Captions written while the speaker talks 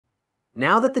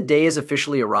Now that the day has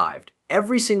officially arrived,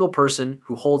 every single person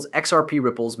who holds XRP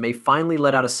ripples may finally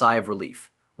let out a sigh of relief.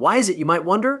 Why is it, you might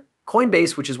wonder?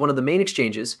 Coinbase, which is one of the main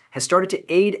exchanges, has started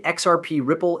to aid XRP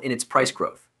Ripple in its price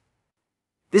growth.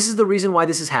 This is the reason why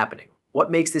this is happening.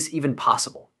 What makes this even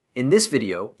possible? In this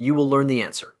video, you will learn the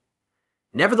answer.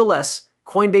 Nevertheless,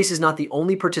 Coinbase is not the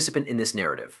only participant in this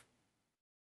narrative.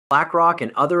 BlackRock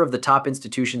and other of the top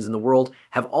institutions in the world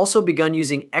have also begun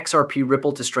using XRP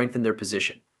Ripple to strengthen their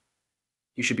position.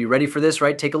 You should be ready for this,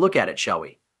 right? Take a look at it, shall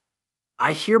we?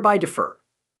 I hereby defer.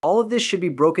 All of this should be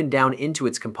broken down into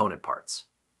its component parts.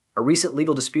 A recent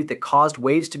legal dispute that caused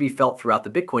waves to be felt throughout the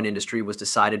Bitcoin industry was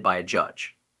decided by a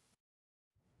judge.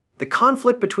 The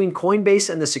conflict between Coinbase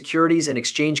and the Securities and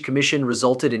Exchange Commission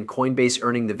resulted in Coinbase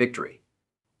earning the victory.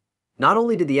 Not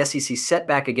only did the SEC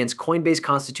setback against Coinbase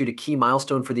constitute a key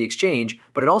milestone for the exchange,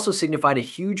 but it also signified a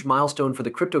huge milestone for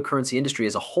the cryptocurrency industry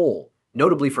as a whole,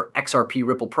 notably for XRP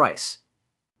Ripple price.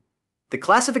 The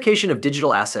classification of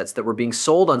digital assets that were being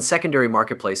sold on secondary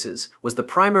marketplaces was the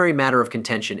primary matter of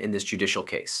contention in this judicial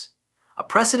case. A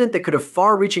precedent that could have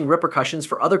far-reaching repercussions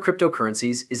for other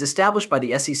cryptocurrencies is established by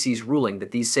the SEC's ruling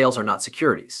that these sales are not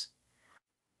securities.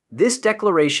 This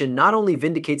declaration not only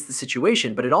vindicates the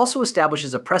situation, but it also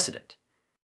establishes a precedent.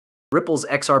 Ripple's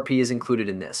XRP is included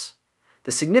in this.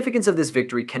 The significance of this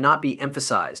victory cannot be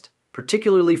emphasized,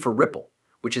 particularly for Ripple,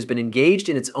 which has been engaged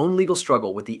in its own legal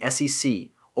struggle with the SEC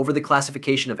over the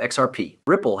classification of XRP.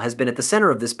 Ripple has been at the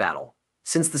center of this battle.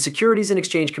 Since the Securities and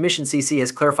Exchange Commission (SEC)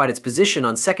 has clarified its position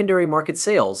on secondary market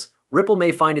sales, Ripple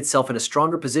may find itself in a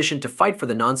stronger position to fight for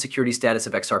the non-security status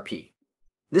of XRP.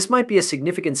 This might be a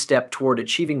significant step toward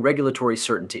achieving regulatory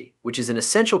certainty, which is an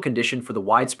essential condition for the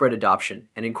widespread adoption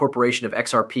and incorporation of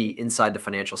XRP inside the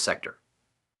financial sector.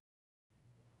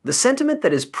 The sentiment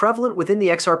that is prevalent within the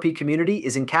XRP community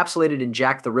is encapsulated in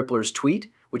Jack the Rippler's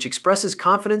tweet, which expresses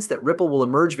confidence that Ripple will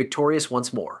emerge victorious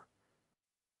once more.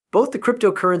 Both the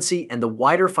cryptocurrency and the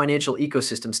wider financial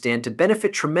ecosystem stand to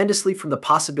benefit tremendously from the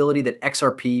possibility that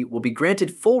XRP will be granted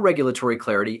full regulatory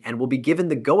clarity and will be given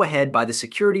the go-ahead by the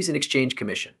Securities and Exchange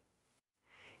Commission.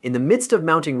 In the midst of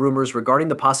mounting rumors regarding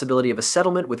the possibility of a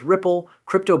settlement with Ripple,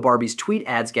 Crypto Barbie's tweet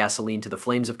adds gasoline to the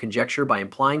flames of conjecture by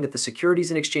implying that the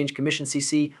Securities and Exchange Commission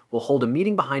 (SEC) will hold a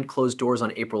meeting behind closed doors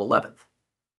on April 11th.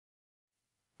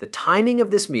 The timing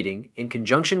of this meeting, in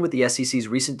conjunction with the SEC's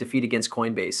recent defeat against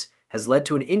Coinbase, has led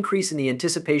to an increase in the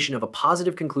anticipation of a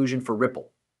positive conclusion for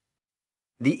Ripple.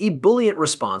 The ebullient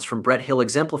response from Brett Hill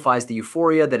exemplifies the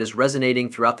euphoria that is resonating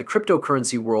throughout the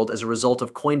cryptocurrency world as a result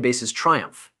of Coinbase's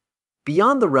triumph.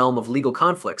 Beyond the realm of legal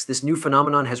conflicts, this new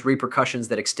phenomenon has repercussions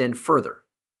that extend further.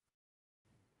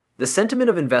 The sentiment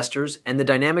of investors and the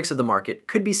dynamics of the market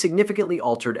could be significantly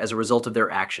altered as a result of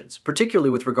their actions, particularly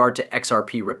with regard to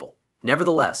XRP Ripple.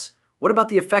 Nevertheless, what about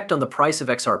the effect on the price of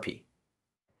XRP?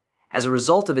 As a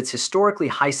result of its historically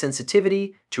high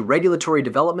sensitivity to regulatory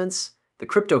developments, the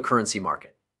cryptocurrency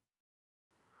market.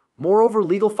 Moreover,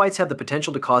 legal fights have the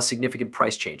potential to cause significant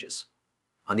price changes.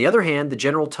 On the other hand, the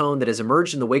general tone that has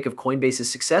emerged in the wake of Coinbase's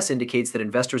success indicates that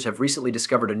investors have recently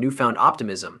discovered a newfound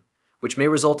optimism, which may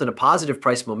result in a positive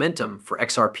price momentum for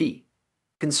XRP.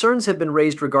 Concerns have been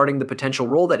raised regarding the potential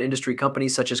role that industry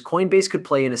companies such as Coinbase could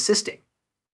play in assisting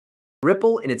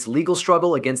Ripple in its legal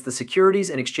struggle against the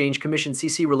Securities and Exchange Commission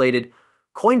 (SEC) related.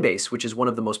 Coinbase, which is one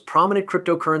of the most prominent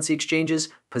cryptocurrency exchanges,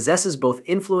 possesses both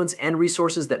influence and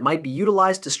resources that might be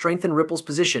utilized to strengthen Ripple's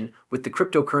position with the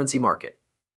cryptocurrency market.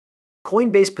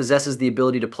 Coinbase possesses the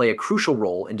ability to play a crucial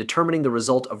role in determining the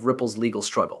result of Ripple's legal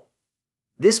struggle.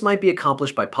 This might be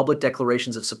accomplished by public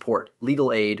declarations of support,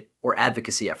 legal aid, or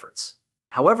advocacy efforts.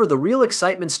 However, the real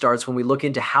excitement starts when we look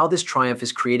into how this triumph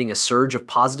is creating a surge of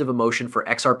positive emotion for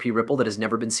XRP Ripple that has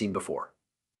never been seen before.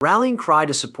 The rallying cry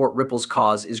to support Ripple's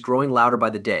cause is growing louder by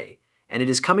the day, and it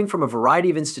is coming from a variety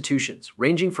of institutions,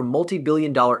 ranging from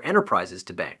multi-billion-dollar enterprises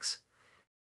to banks,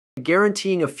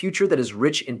 guaranteeing a future that is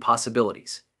rich in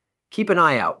possibilities. Keep an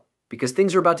eye out, because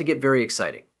things are about to get very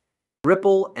exciting.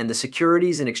 Ripple and the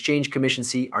Securities and Exchange Commission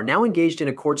 (SEC) are now engaged in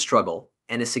a court struggle,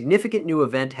 and a significant new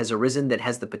event has arisen that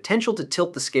has the potential to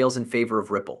tilt the scales in favor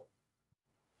of Ripple.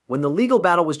 When the legal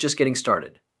battle was just getting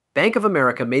started, Bank of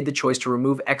America made the choice to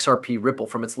remove XRP Ripple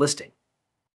from its listing.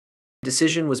 The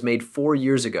decision was made 4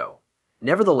 years ago.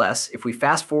 Nevertheless, if we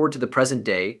fast forward to the present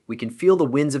day, we can feel the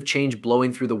winds of change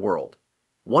blowing through the world.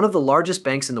 One of the largest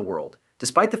banks in the world,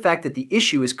 despite the fact that the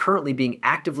issue is currently being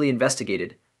actively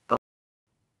investigated,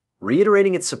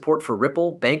 reiterating its support for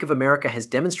Ripple, Bank of America has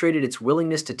demonstrated its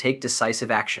willingness to take decisive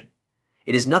action.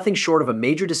 It is nothing short of a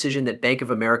major decision that Bank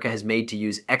of America has made to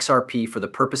use XRP for the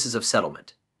purposes of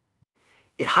settlement.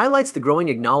 It highlights the growing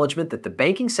acknowledgement that the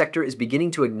banking sector is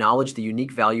beginning to acknowledge the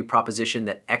unique value proposition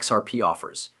that XRP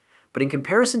offers. But in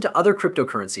comparison to other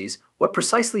cryptocurrencies, what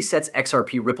precisely sets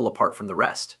XRP Ripple apart from the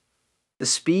rest? The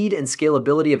speed and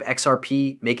scalability of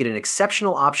XRP make it an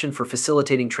exceptional option for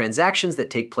facilitating transactions that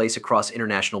take place across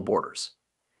international borders.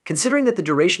 Considering that the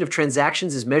duration of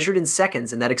transactions is measured in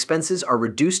seconds and that expenses are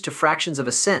reduced to fractions of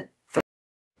a cent,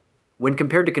 when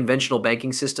compared to conventional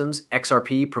banking systems,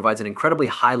 XRP provides an incredibly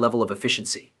high level of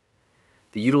efficiency.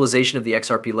 The utilization of the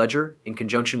XRP ledger, in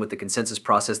conjunction with the consensus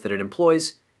process that it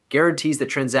employs, guarantees that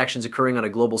transactions occurring on a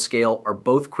global scale are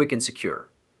both quick and secure.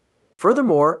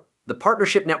 Furthermore, the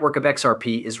partnership network of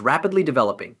XRP is rapidly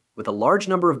developing, with a large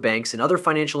number of banks and other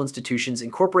financial institutions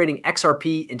incorporating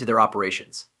XRP into their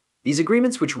operations. These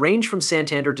agreements, which range from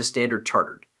Santander to Standard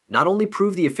Chartered, not only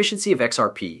prove the efficiency of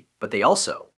XRP, but they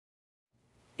also.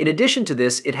 In addition to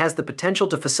this, it has the potential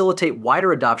to facilitate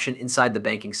wider adoption inside the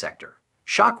banking sector.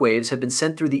 Shockwaves have been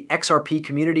sent through the XRP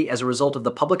community as a result of the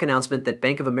public announcement that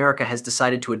Bank of America has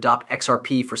decided to adopt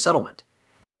XRP for settlement.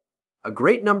 A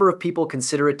great number of people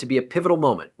consider it to be a pivotal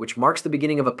moment, which marks the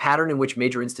beginning of a pattern in which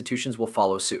major institutions will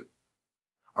follow suit.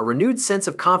 A renewed sense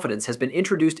of confidence has been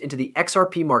introduced into the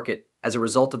XRP market as a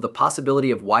result of the possibility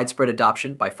of widespread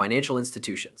adoption by financial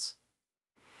institutions.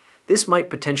 This might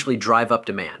potentially drive up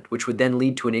demand, which would then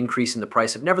lead to an increase in the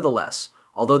price of. Nevertheless,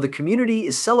 although the community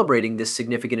is celebrating this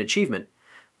significant achievement,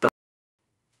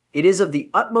 it is of the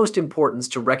utmost importance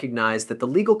to recognize that the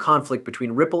legal conflict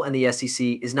between Ripple and the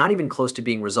SEC is not even close to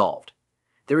being resolved.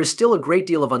 There is still a great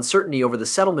deal of uncertainty over the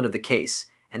settlement of the case,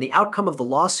 and the outcome of the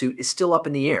lawsuit is still up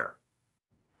in the air.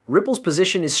 Ripple's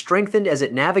position is strengthened as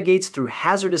it navigates through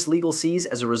hazardous legal seas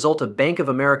as a result of Bank of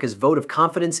America's vote of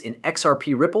confidence in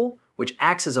XRP Ripple, which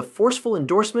acts as a forceful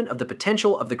endorsement of the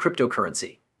potential of the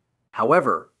cryptocurrency.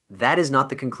 However, that is not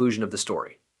the conclusion of the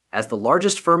story. As the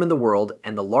largest firm in the world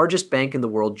and the largest bank in the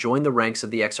world join the ranks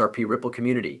of the XRP Ripple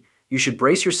community, you should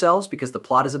brace yourselves because the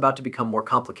plot is about to become more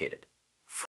complicated.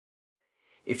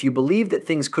 If you believe that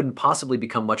things couldn't possibly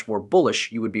become much more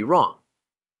bullish, you would be wrong.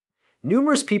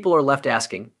 Numerous people are left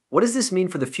asking, what does this mean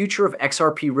for the future of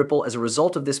XRP Ripple as a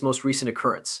result of this most recent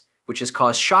occurrence, which has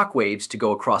caused shockwaves to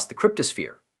go across the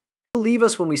cryptosphere? Believe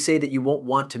us when we say that you won't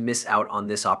want to miss out on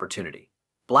this opportunity.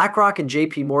 BlackRock and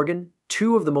JP Morgan,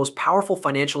 two of the most powerful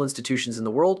financial institutions in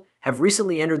the world, have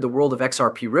recently entered the world of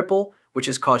XRP Ripple, which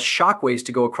has caused shockwaves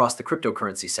to go across the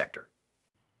cryptocurrency sector.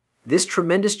 This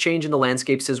tremendous change in the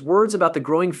landscape says words about the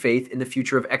growing faith in the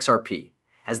future of XRP,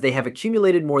 as they have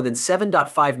accumulated more than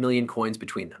 7.5 million coins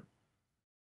between them.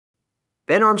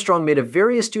 Ben Armstrong made a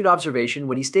very astute observation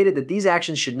when he stated that these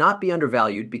actions should not be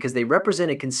undervalued because they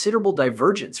represent a considerable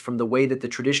divergence from the way that the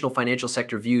traditional financial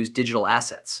sector views digital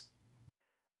assets.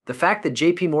 The fact that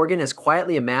JP Morgan has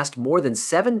quietly amassed more than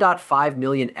 7.5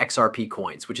 million XRP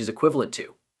coins, which is equivalent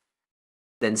to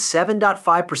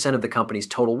 7.5% of the company's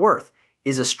total worth,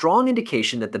 is a strong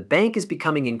indication that the bank is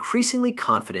becoming increasingly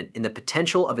confident in the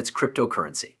potential of its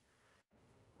cryptocurrency.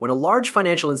 When a large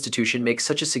financial institution makes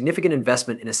such a significant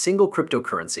investment in a single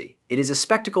cryptocurrency, it is a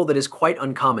spectacle that is quite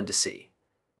uncommon to see.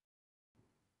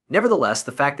 Nevertheless,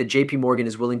 the fact that JP Morgan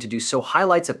is willing to do so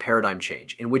highlights a paradigm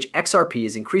change in which XRP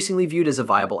is increasingly viewed as a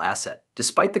viable asset,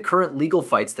 despite the current legal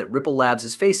fights that Ripple Labs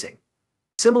is facing.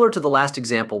 Similar to the last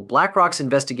example, BlackRock's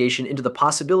investigation into the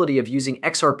possibility of using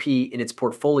XRP in its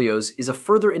portfolios is a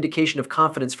further indication of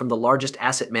confidence from the largest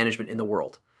asset management in the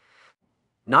world.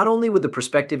 Not only would the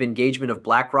prospective engagement of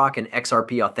BlackRock and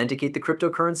XRP authenticate the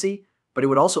cryptocurrency, but it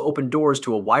would also open doors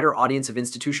to a wider audience of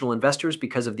institutional investors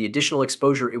because of the additional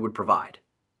exposure it would provide.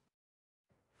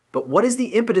 But what is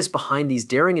the impetus behind these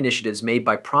daring initiatives made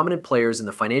by prominent players in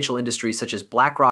the financial industry such as BlackRock